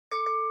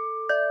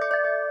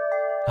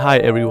Hi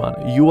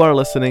everyone, you are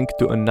listening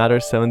to another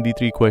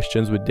 73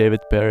 Questions with David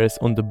Paris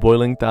on the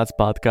Boiling Thoughts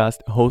podcast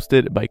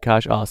hosted by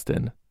Cash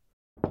Austin.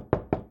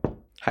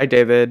 Hi,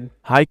 David.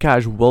 Hi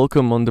Cash,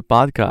 welcome on the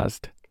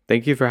podcast.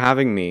 Thank you for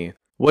having me.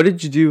 What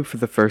did you do for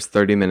the first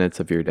 30 minutes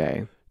of your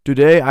day?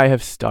 Today I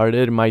have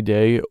started my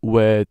day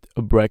with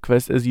a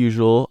breakfast as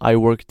usual. I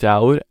worked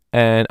out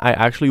and I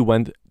actually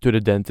went to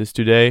the dentist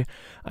today.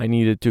 I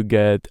needed to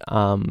get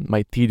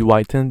my teeth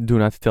whitened. Do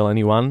not tell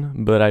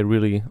anyone, but I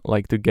really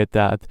like to get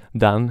that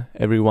done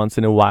every once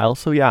in a while.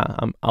 So yeah,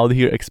 I'm out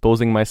here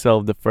exposing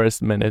myself the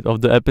first minute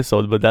of the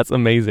episode, but that's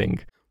amazing.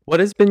 What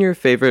has been your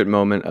favorite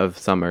moment of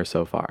summer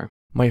so far?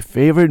 My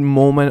favorite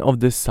moment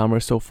of this summer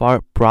so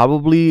far,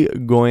 probably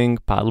going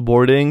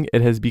paddleboarding.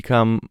 It has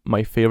become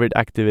my favorite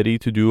activity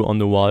to do on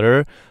the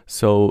water,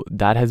 so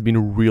that has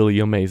been really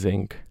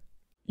amazing.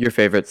 Your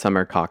favorite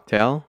summer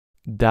cocktail?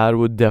 That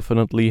would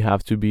definitely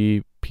have to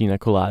be pina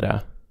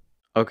colada.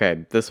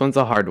 Okay, this one's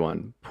a hard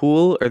one.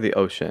 Pool or the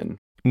ocean?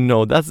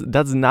 No, that's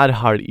not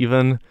hard.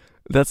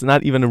 That's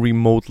not even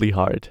remotely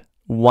hard.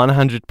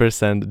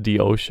 100% the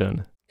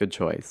ocean. Good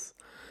choice.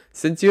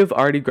 Since you have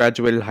already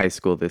graduated high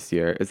school this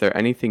year, is there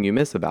anything you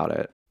miss about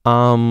it?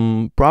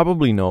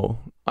 Probably no.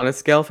 On a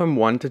scale from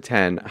 1 to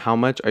 10, how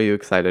much are you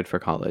excited for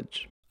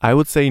college? I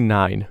would say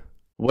 9.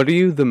 What are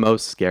you the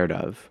most scared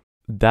of?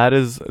 That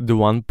is the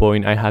one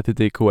point I had to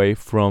take away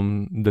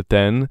from the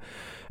 10.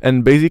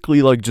 And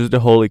basically, like, just the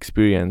whole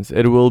experience.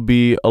 It will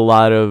be a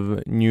lot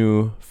of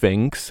new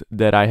things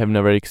that I have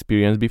never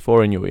experienced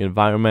before, a new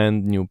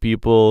environment, new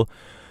people,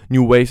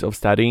 new ways of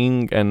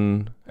studying,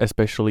 and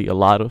especially a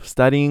lot of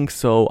studying.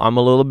 So I'm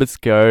a little bit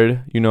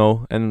scared,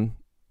 and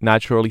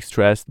naturally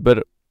stressed,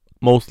 but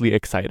mostly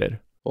excited.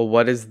 Well,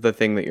 what is the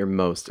thing that you're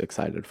most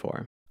excited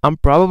for? I'm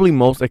probably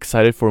most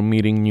excited for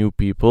meeting new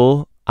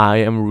people. I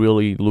am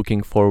really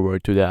looking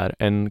forward to that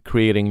and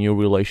creating new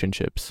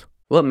relationships.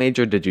 What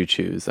major did you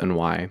choose and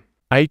why?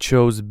 I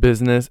chose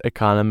business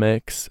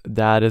economics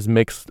that is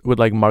mixed with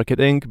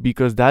marketing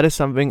because that is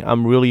something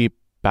I'm really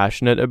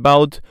passionate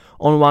about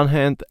on one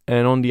hand,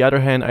 and on the other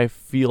hand I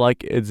feel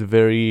like it's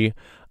very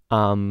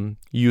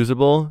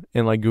usable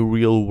in the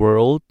real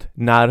world,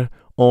 not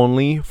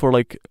only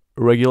for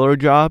regular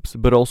jobs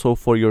but also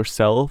for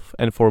yourself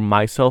and for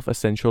myself.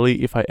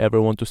 Essentially, if I ever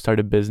want to start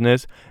a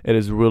business, it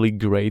is really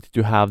great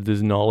to have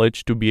this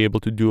knowledge to be able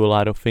to do a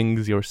lot of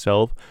things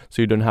yourself,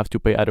 so you don't have to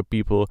pay other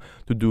people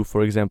to do,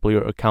 for example,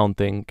 your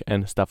accounting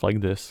and stuff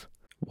like this.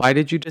 Why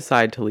did you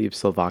decide to leave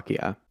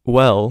Slovakia?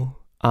 Well,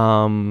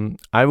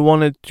 I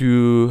wanted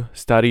to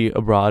study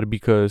abroad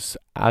because,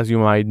 as you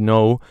might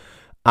know,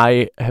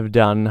 I have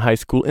done high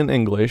school in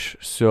English,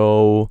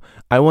 so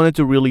I wanted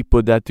to really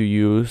put that to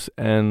use.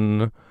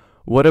 And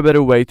what a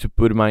better way to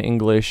put my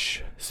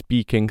English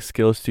speaking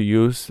skills to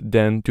use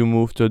than to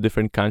move to a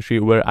different country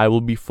where I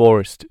will be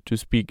forced to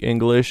speak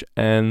English.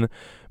 And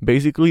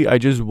basically, I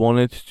just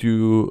wanted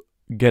to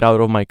get out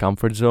of my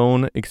comfort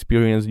zone,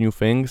 experience new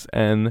things,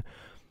 and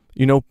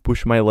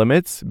push my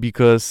limits,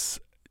 because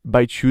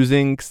by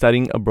choosing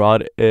studying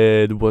abroad,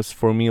 it was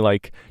for me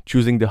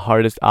choosing the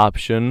hardest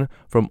option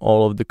from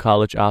all of the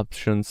college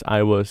options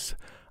I was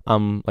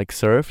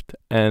served.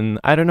 And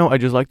I don't know, I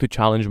just like to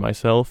challenge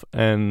myself,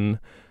 and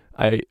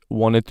I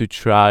wanted to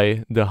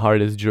try the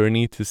hardest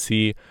journey to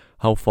see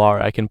how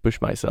far I can push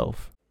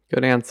myself.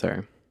 Good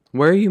answer.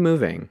 Where are you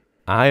moving?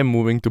 I am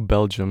moving to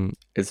Belgium.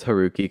 Is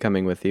Haruki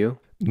coming with you?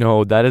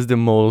 No, that is the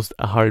most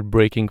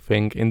heartbreaking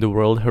thing in the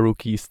world.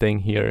 Haruki is staying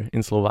here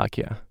in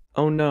Slovakia.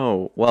 Oh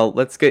no. Well,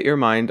 let's get your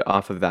mind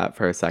off of that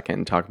for a second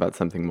and talk about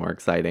something more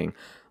exciting.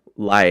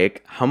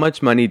 How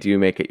much money do you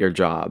make at your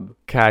job?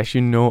 Cash,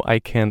 I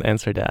can't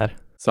answer that.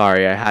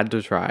 Sorry, I had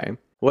to try.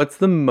 What's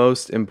the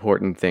most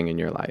important thing in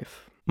your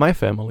life? My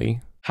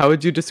family. How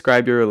would you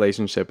describe your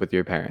relationship with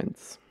your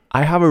parents?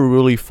 I have a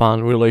really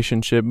fun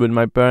relationship with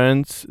my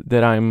parents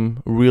that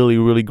I'm really,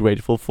 really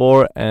grateful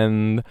for,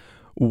 and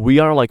we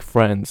are like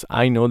friends.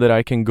 I know that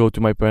I can go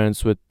to my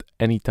parents with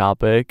any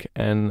topic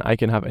and I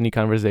can have any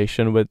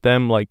conversation with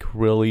them.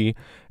 Really,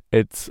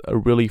 it's a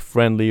really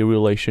friendly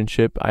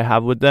relationship I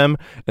have with them,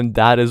 and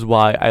that is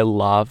why I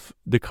love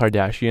the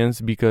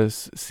Kardashians,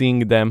 because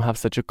seeing them have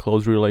such a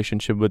close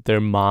relationship with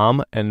their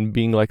mom and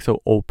being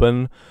so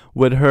open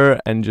with her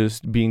and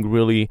just being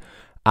really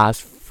as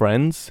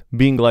friends,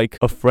 being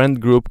a friend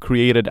group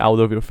created out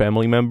of your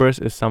family members,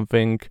 is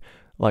something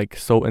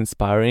so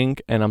inspiring,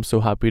 and I'm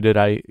so happy that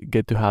I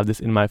get to have this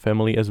in my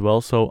family as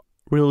well. So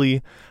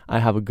really, I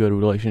have a good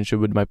relationship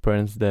with my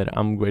parents that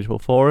I'm grateful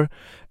for,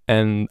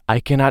 and I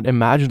cannot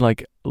imagine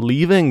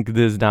leaving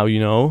this now.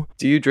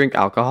 Do you drink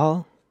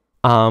alcohol?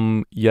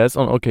 Yes,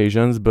 on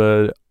occasions,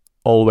 but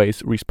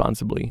always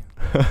responsibly.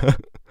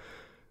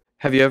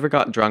 Have you ever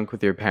got drunk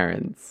with your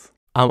parents?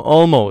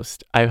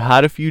 Almost. I've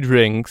had a few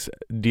drinks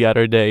the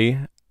other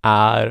day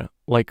at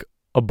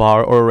a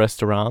bar or a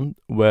restaurant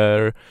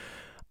where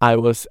I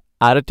was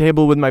at a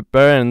table with my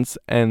parents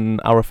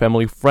and our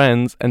family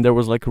friends, and there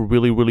was a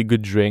really, really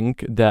good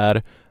drink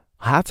that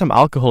had some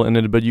alcohol in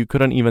it, but you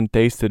couldn't even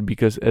taste it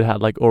because it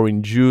had like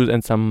orange juice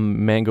and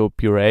some mango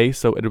puree.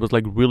 So it was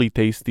like really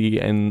tasty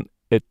and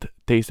it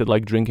tasted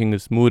like drinking a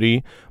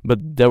smoothie.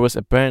 But there was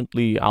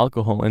apparently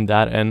alcohol in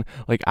that. And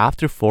like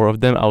after four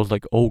of them, I was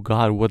like, oh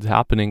God, what's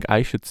happening?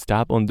 I should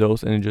stop on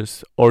those and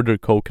just order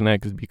Coke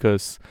next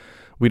because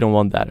we don't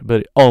want that.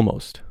 But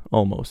almost,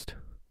 almost.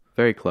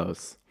 Very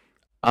close.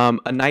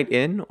 A night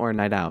in or a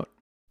night out?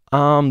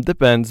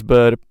 Depends,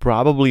 but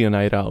probably a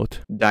night out.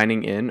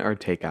 Dining in or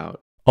takeout?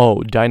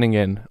 Oh, dining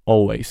in,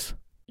 always.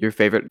 Your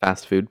favorite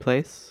fast food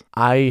place?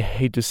 I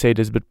hate to say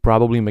this, but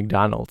probably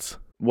McDonald's.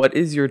 What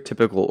is your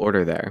typical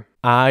order there?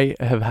 I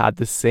have had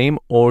the same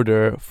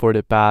order for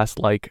the past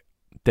like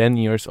 10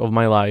 years of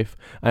my life.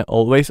 I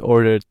always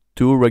ordered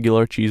two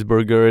regular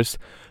cheeseburgers,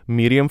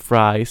 medium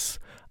fries,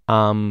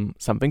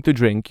 something to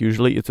drink.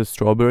 Usually it's a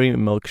strawberry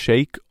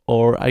milkshake,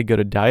 or I get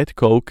a Diet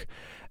Coke,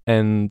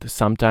 and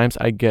sometimes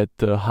I get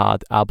the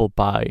hot apple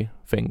pie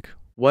thing.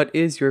 What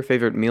is your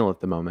favorite meal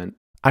at the moment?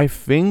 I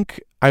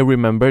think I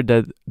remember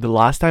that the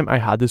last time I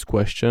had this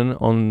question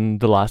on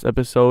the last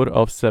episode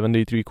of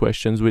 73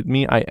 Questions with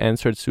Me, I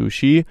answered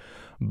sushi,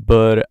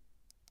 but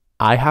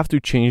I have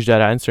to change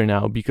that answer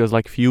now because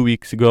like few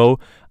weeks ago,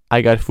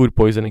 I got food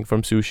poisoning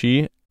from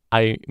sushi.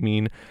 I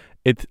mean,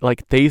 it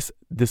like tastes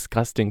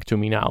disgusting to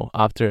me now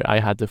after I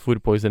had the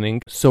food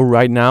poisoning. So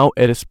right now,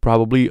 it is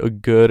probably a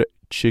good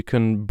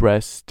chicken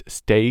breast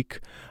steak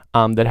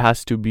that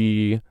has to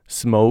be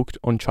smoked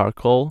on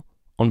charcoal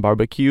on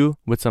barbecue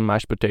with some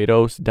mashed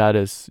potatoes. That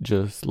is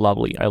just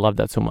lovely. I love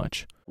that so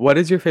much. What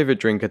is your favorite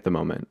drink at the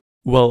moment?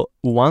 Well,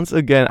 once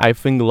again, I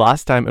think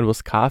last time it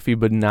was coffee,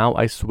 but now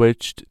I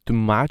switched to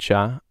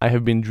matcha. I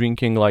have been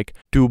drinking like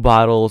 2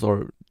 bottles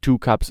or 2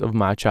 cups of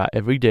matcha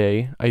every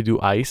day. I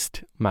do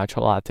iced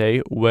matcha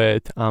latte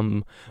with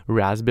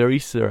raspberry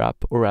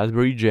syrup or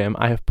raspberry jam.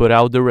 I have put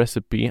out the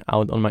recipe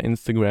out on my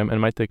Instagram and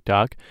my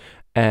TikTok.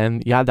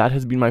 And yeah, that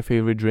has been my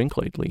favorite drink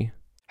lately.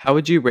 How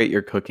would you rate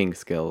your cooking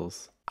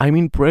skills? I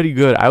mean, pretty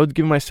good. I would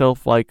give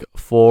myself like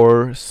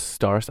 4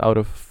 stars out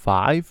of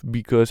 5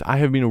 because I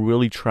have been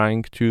really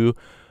trying to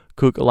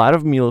cook a lot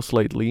of meals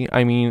lately.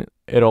 I mean,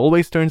 it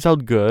always turns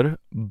out good,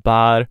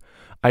 but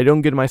I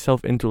don't get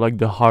myself into like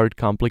the hard,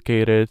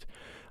 complicated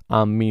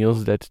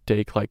meals that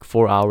take like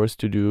 4 hours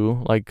to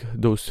do, like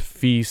those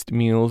feast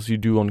meals you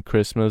do on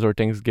Christmas or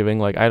Thanksgiving.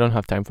 Like, I don't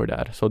have time for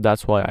that. So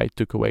that's why I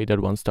took away that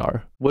 1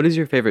 star. What is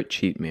your favorite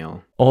cheat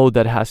meal? Oh,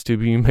 that has to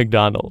be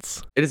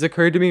McDonald's. It has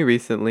occurred to me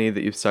recently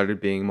that you've started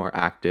being more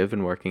active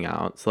and working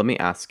out. So let me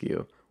ask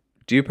you,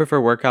 do you prefer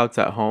workouts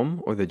at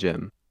home or the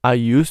gym? I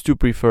used to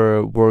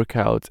prefer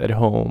workouts at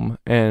home,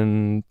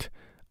 and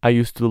I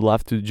used to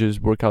love to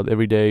just work out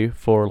every day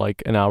for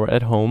like an hour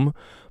at home.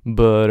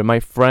 But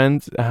my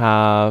friends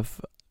have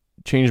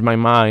changed my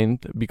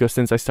mind because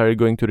since I started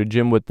going to the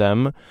gym with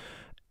them,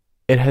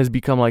 it has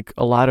become like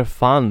a lot of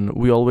fun.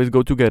 We always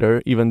go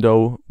together, even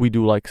though we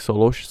do like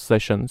solo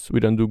sessions. We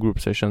don't do group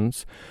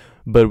sessions,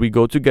 but we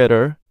go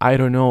together. I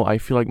don't know. I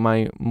feel like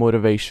my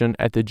motivation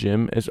at the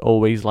gym is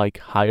always like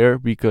higher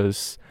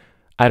because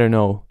I don't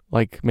know.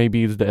 Like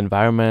maybe it's the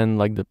environment,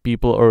 like the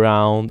people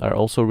around are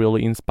also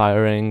really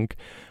inspiring.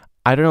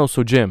 I don't know.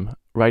 So gym.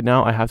 Right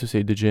now, I have to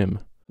say the gym.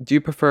 Do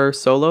you prefer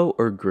solo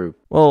or group?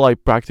 Well, I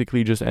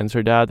practically just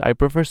answered that. I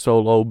prefer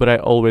solo, but I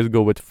always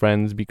go with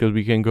friends because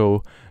we can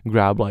go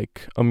grab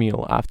like a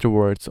meal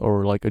afterwards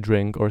or like a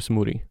drink or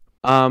smoothie.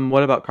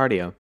 What about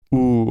cardio?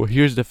 Ooh,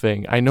 here's the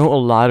thing. I know a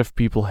lot of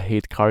people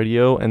hate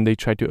cardio and they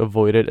try to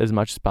avoid it as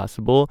much as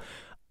possible.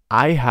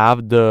 I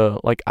have the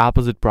like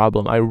opposite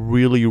problem. I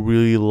really,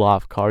 really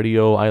love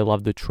cardio. I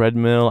love the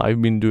treadmill.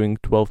 I've been doing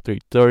 12, 3,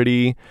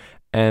 30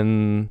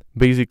 and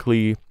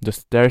basically the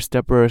stair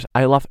steppers.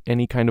 I love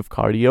any kind of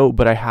cardio,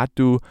 but I had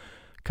to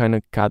kind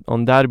of cut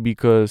on that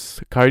because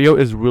cardio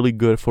is really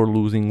good for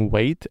losing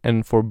weight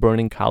and for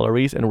burning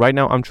calories. And right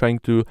now I'm trying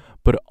to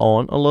put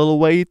on a little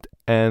weight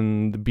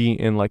and be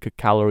in like a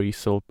calorie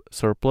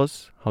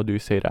surplus. How do you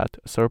say that?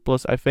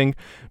 Surplus, I think,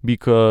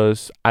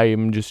 because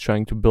I'm just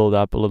trying to build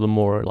up a little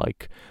more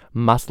like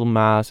muscle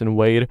mass and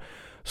weight.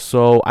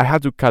 So I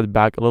had to cut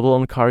back a little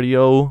on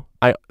cardio.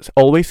 I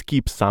always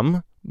keep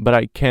some, but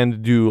I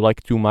can't do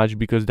like too much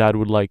because that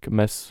would like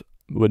mess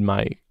with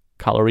my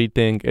calorie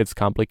thing. It's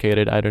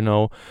complicated. I don't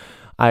know.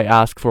 I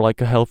ask for like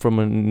a help from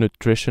a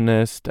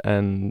nutritionist,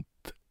 and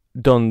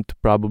don't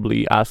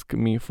probably ask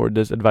me for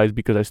this advice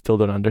because I still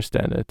don't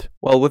understand it.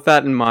 Well, with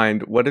that in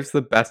mind, what is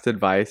the best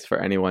advice for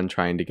anyone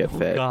trying to get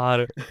fit?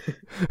 God.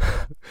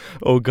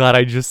 Oh God,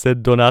 I just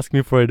said don't ask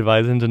me for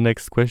advice, and the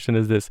next question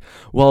is this.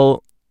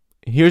 Well,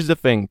 here's the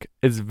thing.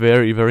 It's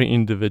very, very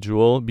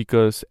individual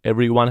because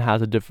everyone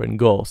has a different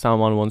goal.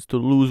 Someone wants to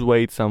lose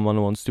weight,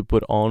 someone wants to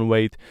put on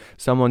weight,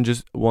 someone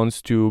just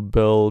wants to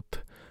build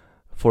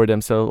for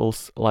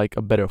themselves like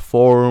a better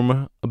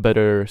form, a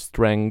better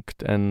strength,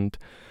 and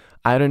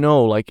I don't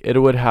know, like it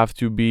would have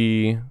to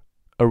be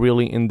a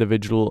really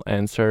individual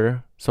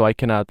answer. So I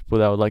cannot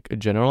put out like a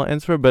general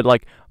answer, but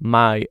like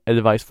my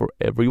advice for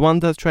everyone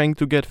that's trying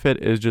to get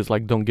fit is just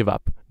like don't give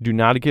up. Do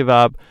not give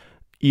up.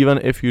 Even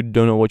if you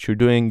don't know what you're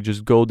doing,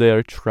 just go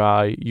there,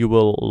 try, you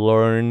will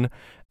learn.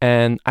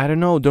 And I don't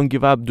know, don't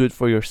give up, do it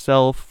for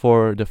yourself,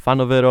 for the fun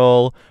of it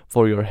all,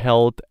 for your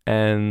health,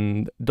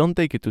 and don't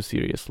take it too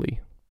seriously.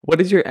 What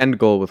is your end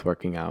goal with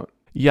working out?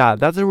 Yeah,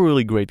 that's a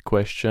really great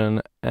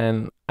question,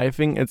 and I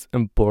think it's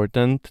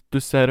important to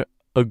set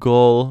a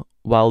goal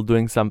while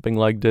doing something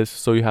like this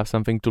so you have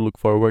something to look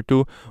forward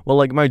to. Well,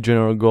 like my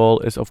general goal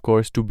is of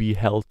course to be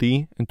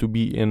healthy and to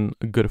be in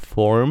a good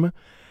form,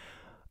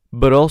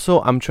 but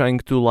also I'm trying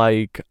to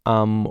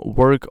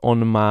work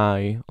on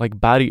my like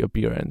body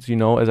appearance, you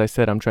know, as I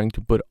said, I'm trying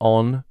to put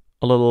on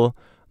a little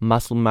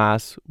muscle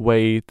mass,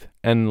 weight,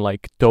 and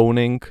like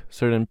toning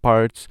certain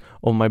parts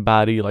of my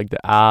body, like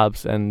the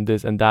abs and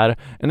this and that.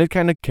 And it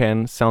kind of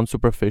can sound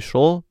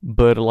superficial,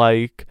 but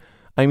like,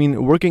 I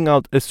mean, working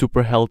out is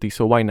super healthy,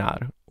 so why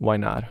not? Why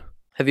not?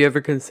 Have you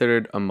ever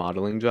considered a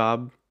modeling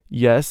job?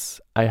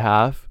 Yes, I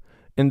have.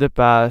 In the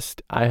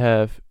past, I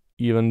have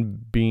even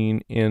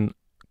been in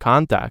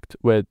contact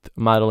with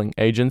modeling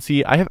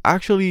agency. I have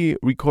actually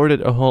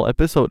recorded a whole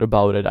episode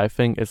about it. I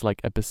think it's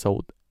like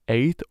episode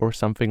 8 or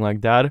something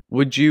like that.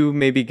 Would you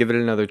maybe give it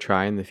another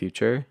try in the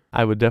future?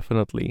 I would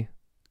definitely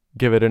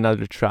give it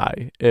another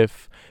try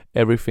if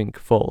everything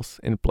falls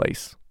in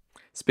place.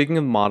 Speaking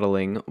of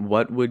modeling,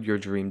 what would your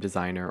dream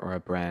designer or a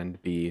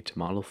brand be to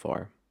model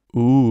for?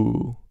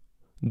 Ooh,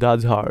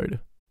 that's hard.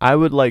 I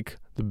would like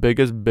the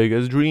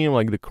biggest dream,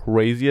 like the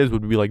craziest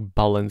would be like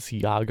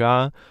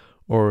Balenciaga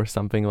or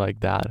something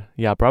like that.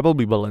 Yeah,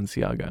 probably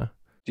Balenciaga.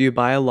 Do you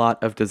buy a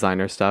lot of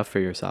designer stuff for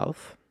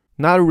yourself?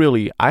 Not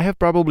really. I have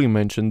probably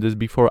mentioned this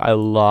before. I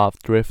love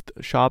thrift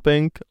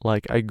shopping.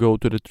 Like I go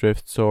to the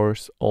thrift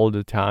stores all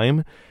the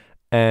time.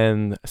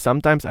 And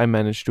sometimes I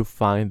managed to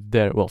find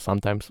there, well,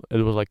 sometimes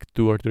it was like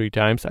 2 or 3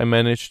 times, I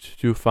managed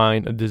to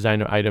find a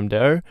designer item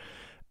there.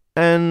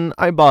 And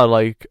I bought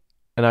like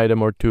an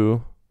item or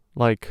two,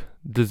 like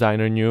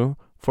designer new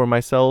for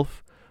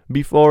myself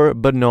before.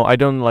 But no, I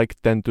don't like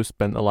tend to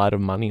spend a lot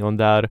of money on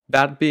that.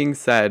 That being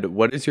said,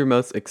 what is your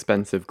most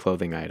expensive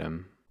clothing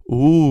item?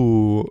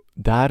 Ooh,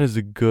 that is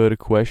a good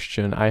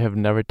question. I have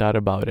never thought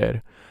about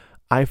it.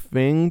 I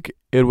think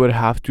it would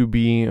have to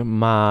be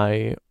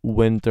my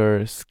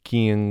winter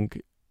skiing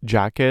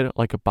jacket,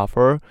 like a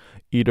puffer,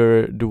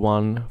 either the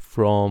one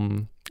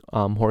from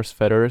Horse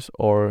Feathers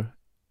or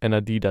an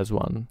Adidas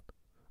one.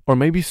 Or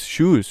maybe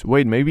shoes.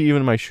 Wait, maybe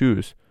even my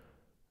shoes.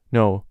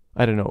 No,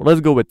 I don't know. Let's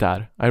go with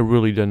that. I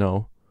really don't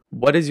know.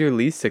 What is your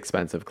least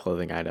expensive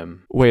clothing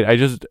item? Wait, I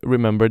just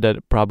remembered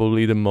that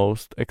probably the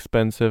most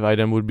expensive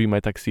item would be my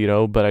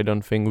tuxedo, but I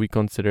don't think we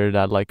consider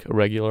that like a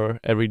regular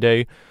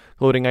everyday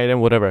clothing item,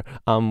 whatever.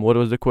 What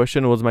was the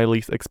question? Was my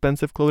least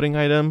expensive clothing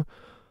item?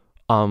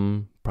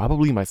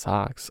 Probably my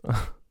socks.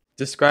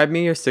 Describe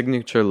me your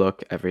signature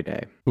look every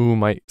day. Ooh,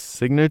 my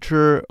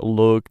signature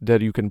look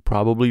that you can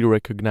probably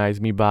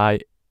recognize me by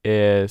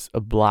is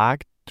a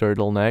black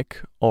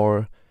turtleneck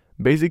or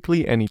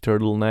basically any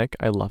turtleneck.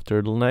 I love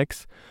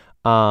turtlenecks.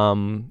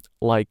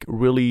 Like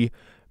really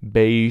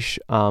beige,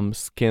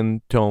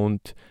 skin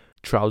toned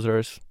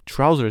trousers.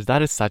 Trousers,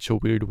 that is such a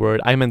weird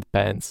word. I meant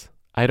pants.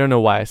 I don't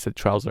know why I said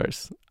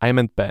trousers. I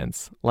meant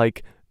pants.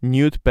 Like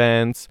nude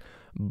pants,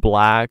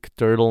 black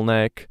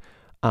turtleneck,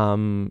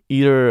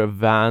 either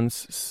Vans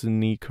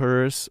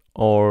sneakers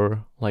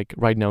or like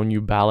right now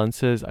New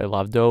Balances. I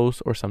love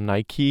those, or some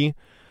Nike.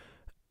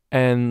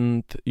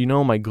 And you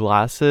know, my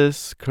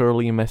glasses,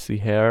 curly messy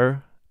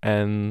hair,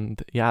 and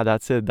yeah,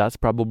 that's it. That's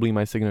probably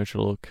my signature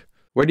look.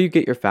 Where do you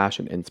get your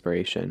fashion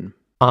inspiration?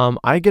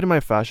 I get my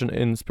fashion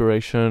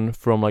inspiration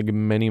from like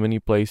many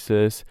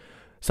places.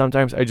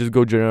 Sometimes I just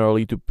go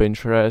generally to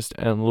Pinterest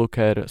and look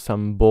at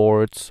some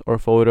boards or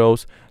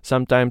photos.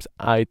 Sometimes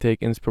I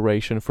take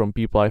inspiration from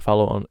people I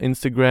follow on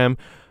Instagram.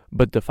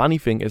 But the funny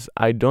thing is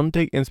I don't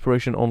take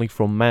inspiration only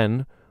from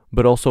men,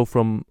 but also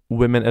from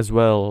women as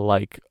well,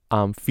 like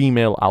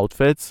female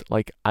outfits.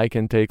 Like I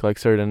can take like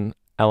certain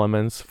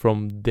elements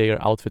from their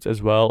outfits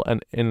as well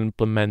and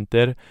implement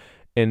it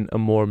in a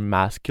more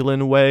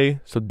masculine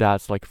way. So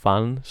that's like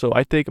fun. So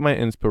I take my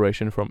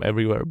inspiration from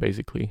everywhere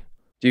basically.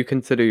 Do you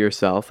consider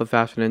yourself a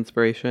fashion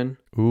inspiration?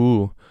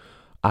 Ooh,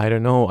 I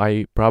don't know.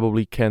 I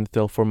probably can't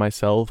tell for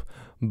myself.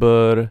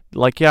 But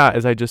like yeah,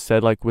 as I just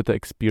said, like with the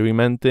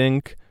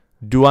experimenting,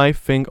 do I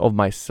think of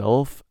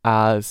myself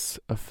as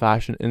a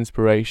fashion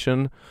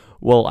inspiration?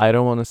 Well, I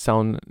don't want to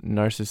sound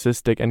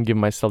narcissistic and give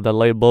myself that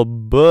label,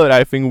 but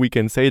I think we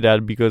can say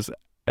that because,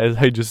 as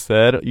I just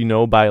said, you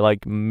know, by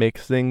like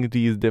mixing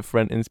these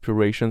different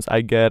inspirations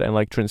I get and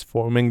like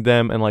transforming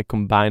them and like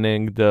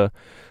combining the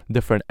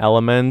different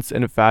elements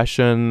in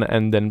fashion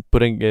and then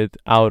putting it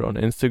out on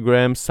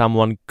Instagram,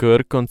 someone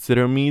could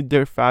consider me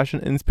their fashion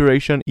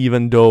inspiration,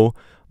 even though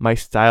my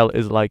style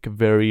is like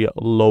very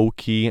low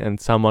key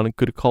and someone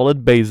could call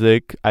it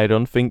basic. I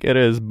don't think it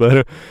is,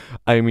 but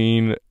I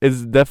mean,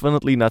 it's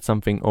definitely not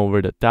something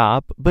over the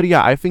top. But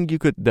yeah, I think you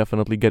could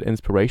definitely get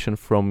inspiration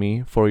from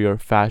me for your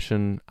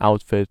fashion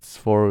outfits,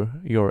 for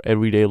your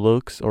everyday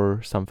looks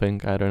or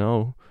something. I don't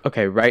know.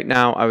 Okay, right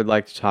now I would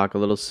like to talk a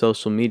little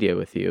social media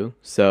with you.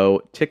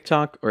 So,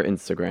 TikTok or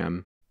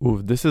Instagram?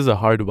 Ooh, this is a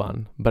hard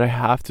one, but I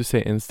have to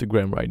say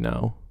Instagram right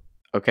now.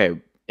 Okay,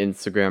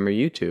 Instagram or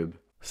YouTube?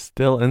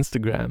 Still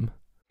Instagram.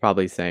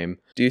 Probably same.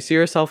 Do you see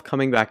yourself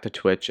coming back to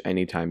Twitch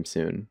anytime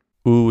soon?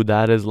 Ooh,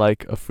 that is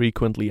like a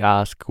frequently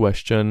asked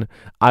question.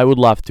 I would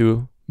love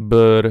to,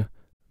 but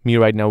me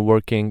right now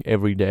working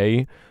every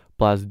day,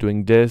 plus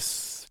doing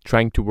this,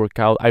 trying to work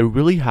out. I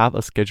really have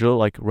a schedule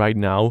like right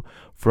now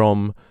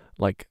from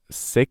like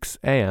 6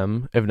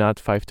 a.m., if not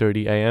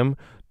 5:30 a.m.,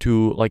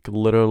 to like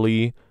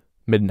literally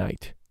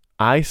midnight.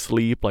 I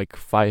sleep like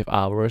 5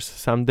 hours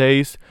some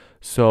days,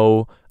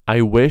 so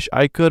I wish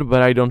I could,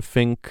 but I don't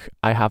think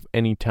I have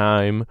any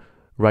time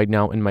right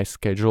now in my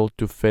schedule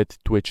to fit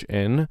Twitch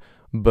in.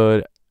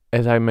 But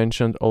as I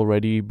mentioned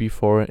already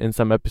before in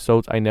some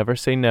episodes, I never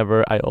say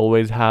never. I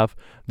always have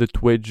the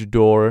Twitch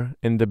door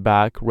in the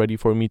back ready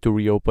for me to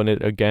reopen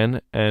it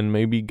again and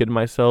maybe get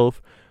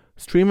myself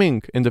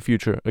streaming in the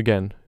future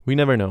again. We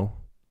never know.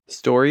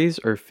 Stories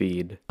or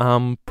feed?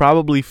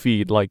 Probably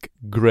feed like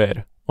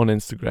Grid on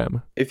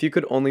Instagram. If you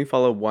could only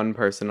follow one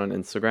person on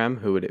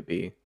Instagram, who would it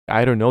be?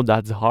 I don't know,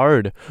 that's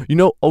hard.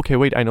 Okay,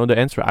 wait, I know the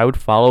answer. I would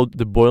follow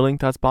the Boiling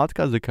Tots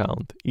podcast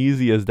account.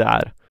 Easy as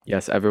that.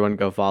 Yes, everyone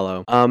go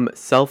follow.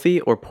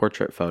 Selfie or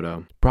portrait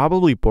photo?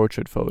 Probably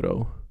portrait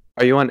photo.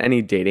 Are you on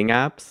any dating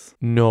apps?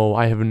 No,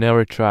 I have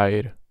never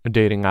tried a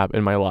dating app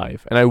in my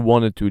life. And I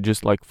wanted to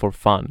just like for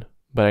fun,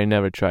 but I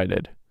never tried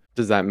it.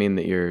 Does that mean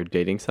that you're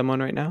dating someone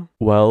right now?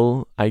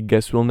 Well, I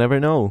guess we'll never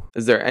know.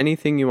 Is there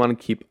anything you want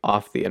to keep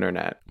off the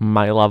internet?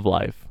 My love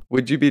life.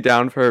 Would you be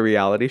down for a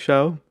reality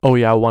show? Oh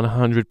yeah,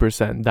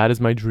 100%. That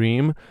is my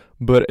dream,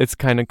 but it's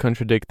kind of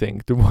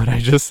contradicting to what I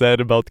just said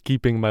about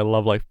keeping my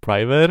love life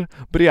private.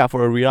 But yeah,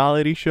 for a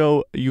reality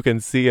show, you can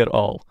see it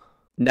all.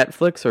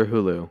 Netflix or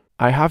Hulu?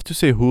 I have to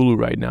say Hulu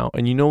right now.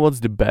 And you know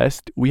what's the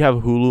best? We have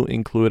Hulu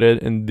included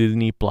in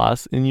Disney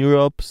Plus in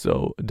Europe,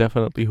 so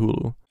definitely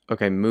Hulu.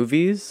 Okay,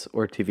 movies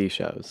or TV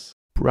shows?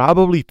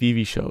 Probably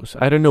TV shows.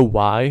 I don't know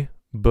why,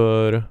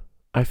 but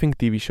I think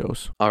TV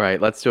shows. All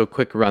right, let's do a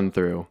quick run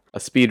through. A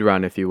speed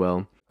run, if you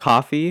will.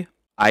 Coffee,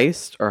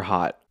 iced or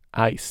hot?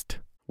 Iced.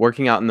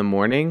 Working out in the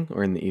morning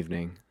or in the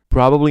evening?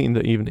 Probably in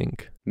the evening.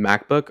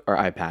 MacBook or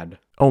iPad?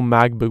 Oh,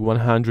 MacBook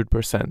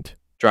 100%.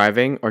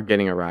 Driving or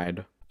getting a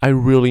ride? I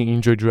really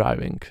enjoy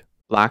driving.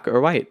 Black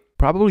or white?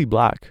 Probably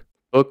black.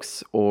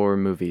 Books or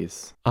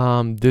movies?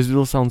 This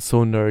will sound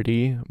so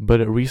nerdy,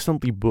 but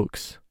recently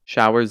books.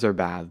 Showers or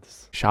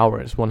baths?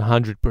 Showers,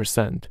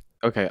 100%.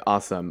 Okay,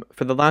 awesome.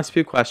 For the last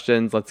few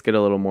questions, let's get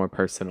a little more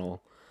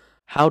personal.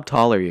 How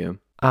tall are you?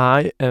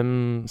 I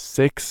am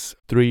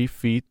 6'3"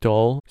 feet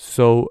tall,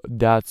 so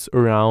that's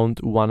around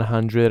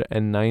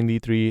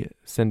 193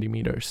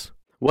 centimeters.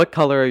 What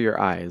color are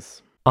your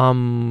eyes?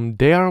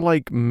 They are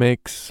like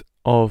mix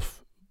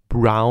of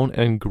brown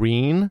and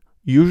green.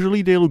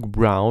 Usually they look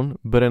brown,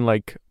 but in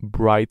like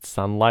bright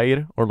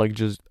sunlight or like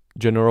just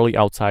generally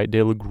outside,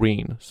 they look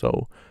green.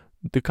 So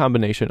the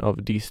combination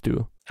of these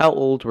two. How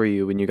old were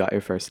you when you got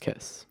your first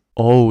kiss?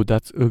 Oh,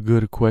 that's a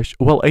good question.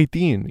 Well,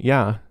 18.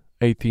 Yeah,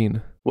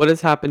 18. What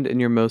has happened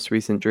in your most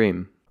recent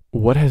dream?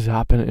 What has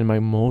happened in my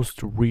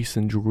most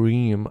recent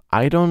dream?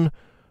 I don't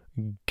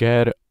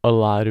get a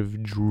lot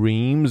of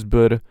dreams,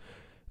 but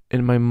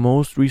in my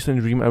most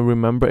recent dream, I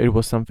remember it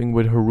was something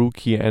with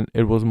Haruki, and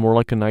it was more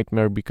like a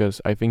nightmare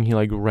because I think he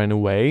like ran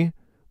away,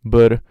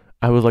 but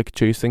I was like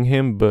chasing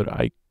him, but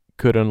I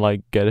couldn't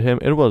like get him.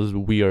 It was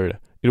weird.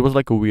 It was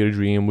like a weird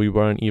dream. We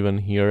weren't even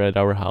here at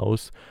our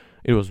house.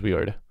 It was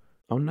weird.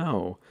 Oh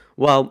no.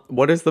 Well,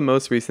 what is the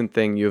most recent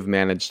thing you've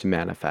managed to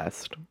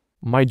manifest?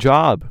 My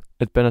job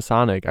at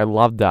Panasonic. I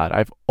love that.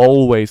 I've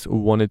always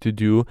wanted to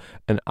do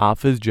an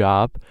office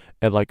job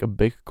at like a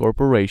big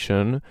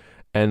corporation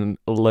and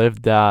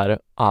live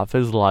that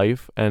office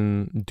life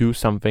and do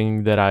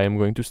something that I am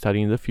going to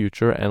study in the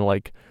future. And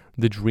like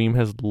the dream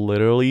has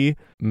literally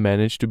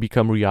managed to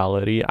become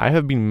reality. I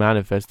have been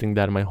manifesting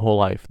that my whole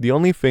life. The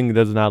only thing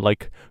that's not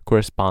like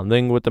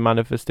corresponding with the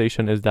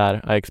manifestation is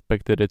that I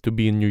expected it to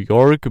be in New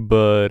York,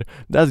 but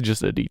that's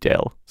just a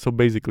detail. So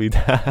basically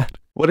that.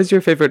 What is your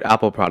favorite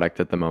Apple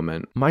product at the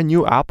moment? My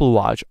new Apple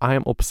Watch. I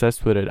am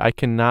obsessed with it. I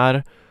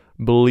cannot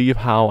believe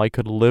how I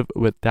could live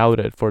without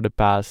it for the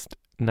past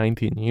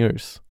 19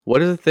 years.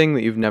 What is a thing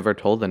that you've never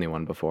told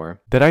anyone before?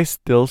 That I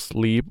still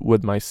sleep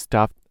with my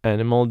stuffed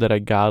animal that I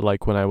got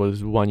like when I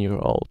was 1 year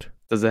old.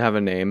 Does it have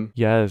a name?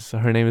 Yes,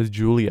 her name is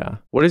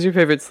Julia. What is your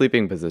favorite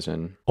sleeping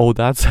position? Oh,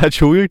 that's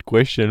such a weird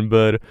question,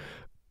 but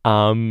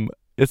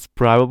it's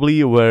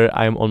probably where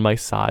I'm on my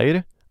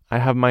side. I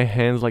have my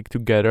hands like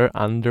together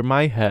under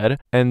my head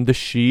and the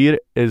sheet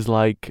is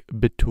like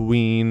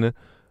between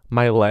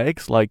my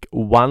legs. Like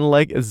one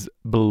leg is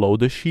below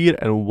the sheet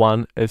and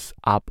one is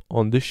up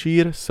on the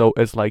sheet, so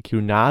it's like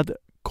you're not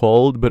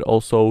cold but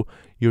also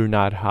you're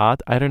not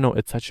hot. I don't know,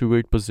 it's such a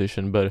weird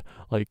position, but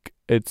like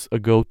it's a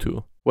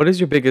go-to. What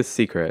is your biggest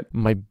secret?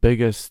 My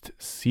biggest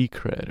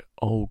secret?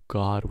 Oh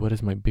god, what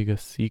is my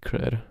biggest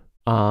secret?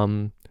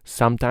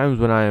 Sometimes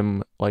when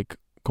I'm like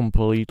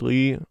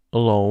completely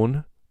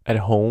alone at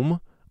home,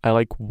 I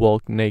like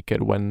walk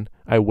naked when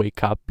I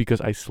wake up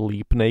because I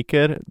sleep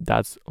naked.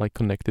 That's like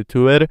connected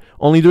to it.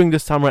 Only during the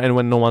summer and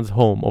when no one's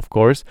home, of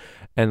course.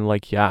 And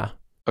like, yeah.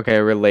 Okay,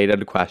 a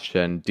related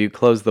question. Do you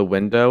close the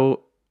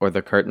window or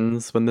the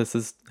curtains when this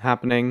is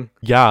happening?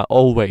 Yeah,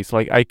 always.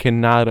 Like, I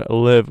cannot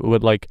live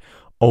with like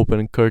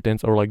open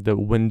curtains or like the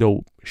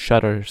window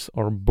shutters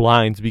or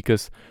blinds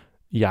because,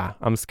 yeah,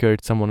 I'm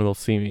scared someone will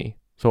see me.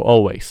 So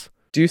always.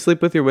 Do you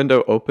sleep with your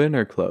window open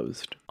or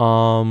closed?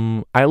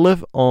 I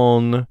live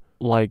on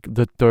like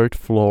the third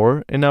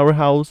floor in our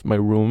house. My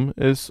room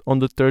is on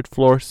the third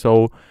floor,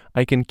 so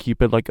I can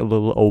keep it like a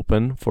little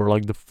open for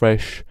like the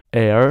fresh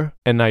air,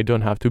 and I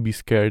don't have to be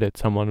scared that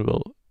someone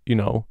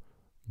will,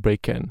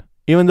 break in.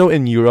 Even though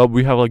in Europe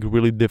we have like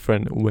really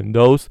different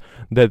windows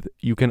that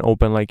you can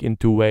open like in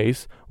two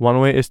ways. One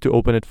way is to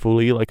open it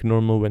fully like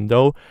normal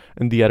window,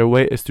 and the other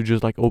way is to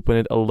just like open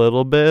it a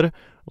little bit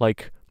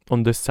like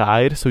on the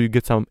side so you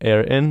get some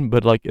air in,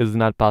 but like it's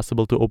not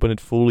possible to open it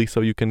fully so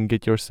you can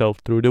get yourself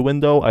through the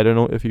window. I don't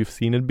know if you've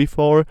seen it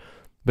before,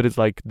 but it's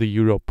like the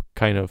Europe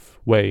kind of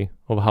way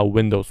of how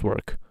windows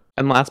work.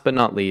 And last but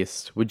not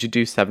least, would you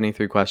do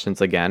 73 questions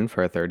again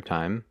for a third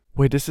time?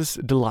 Wait, this is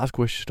the last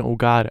question. Oh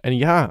God. And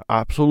yeah,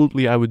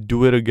 absolutely, I would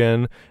do it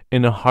again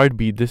in a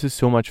heartbeat. This is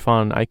so much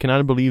fun. I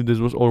cannot believe this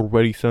was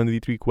already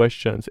 73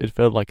 questions. It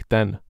felt like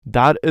 10.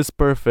 That is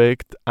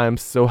perfect. I'm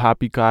so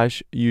happy,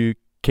 Kash, you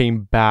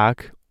came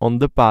back on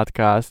the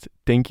podcast.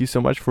 Thank you so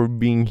much for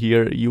being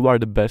here. You are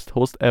the best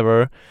host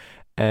ever,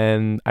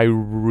 and I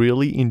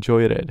really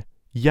enjoyed it.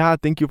 Yeah,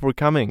 thank you for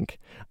coming.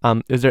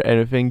 Is there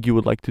anything you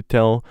would like to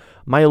tell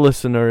my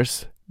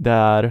listeners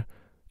that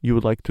you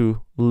would like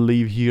to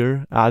leave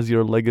here as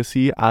your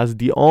legacy as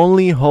the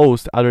only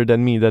host other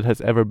than me that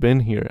has ever been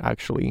here,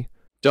 actually?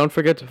 Don't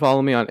forget to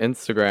follow me on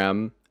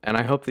Instagram, and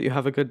I hope that you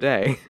have a good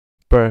day.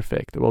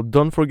 Perfect. Well,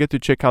 don't forget to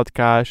check out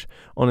Kash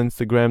on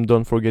Instagram.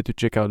 Don't forget to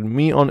check out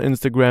me on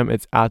Instagram.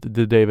 It's at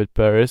the David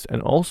Paris.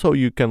 And also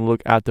you can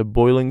look at the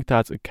Boiling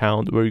Thoughts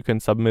account where you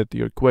can submit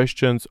your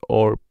questions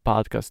or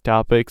podcast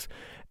topics.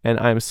 And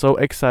I'm so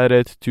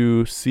excited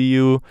to see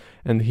you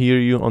and hear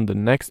you on the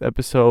next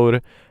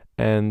episode.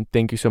 And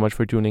thank you so much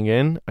for tuning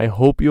in. I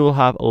hope you will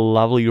have a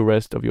lovely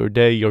rest of your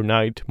day, your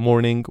night,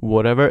 morning,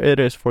 whatever it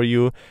is for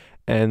you.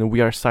 And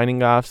we are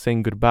signing off,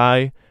 saying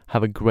goodbye.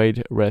 Have a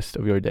great rest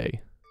of your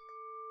day.